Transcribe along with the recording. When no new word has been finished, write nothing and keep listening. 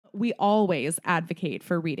we always advocate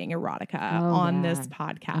for reading erotica on this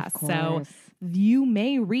podcast. So you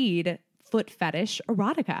may read Foot Fetish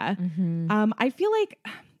erotica. I feel like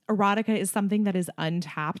erotica is something that is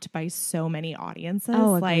untapped by so many audiences.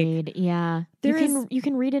 Oh, agreed. Yeah. You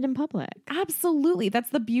can read it in public. Absolutely. That's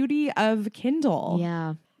the beauty of Kindle.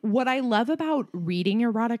 Yeah. What I love about reading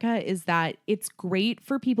erotica is that it's great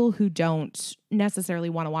for people who don't necessarily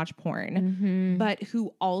want to watch porn, but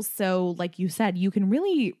who also, like you said, you can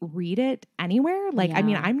really read it anywhere. Like, I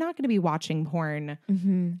mean, I'm not going to be watching porn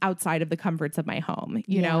outside of the comforts of my home,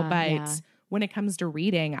 you know, but when it comes to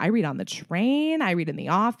reading, I read on the train, I read in the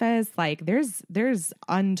office. Like there's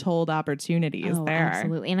untold opportunities there.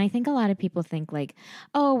 Absolutely. And I think a lot of people think like,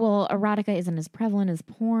 oh, well, erotica isn't as prevalent as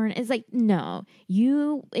porn. It's like, no,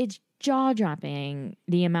 it's jaw-dropping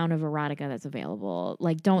the amount of erotica that's available.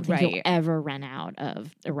 Like, don't think you'll ever run out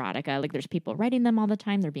of erotica. Like, there's people writing them all the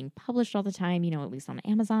time. They're being published all the time, you know, at least on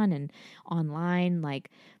Amazon and online. Like,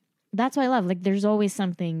 that's what I love. Like, there's always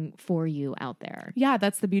something for you out there. Yeah,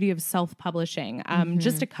 that's the beauty of self-publishing.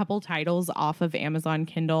 Just a couple titles off of Amazon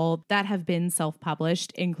Kindle that have been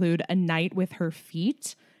self-published include A Night with Her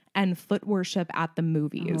Feet and Foot Worship at the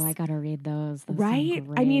Movies. Oh, I gotta read those. Right?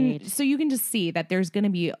 I mean, so you can just see that there's going to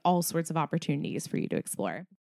be all sorts of opportunities for you to explore.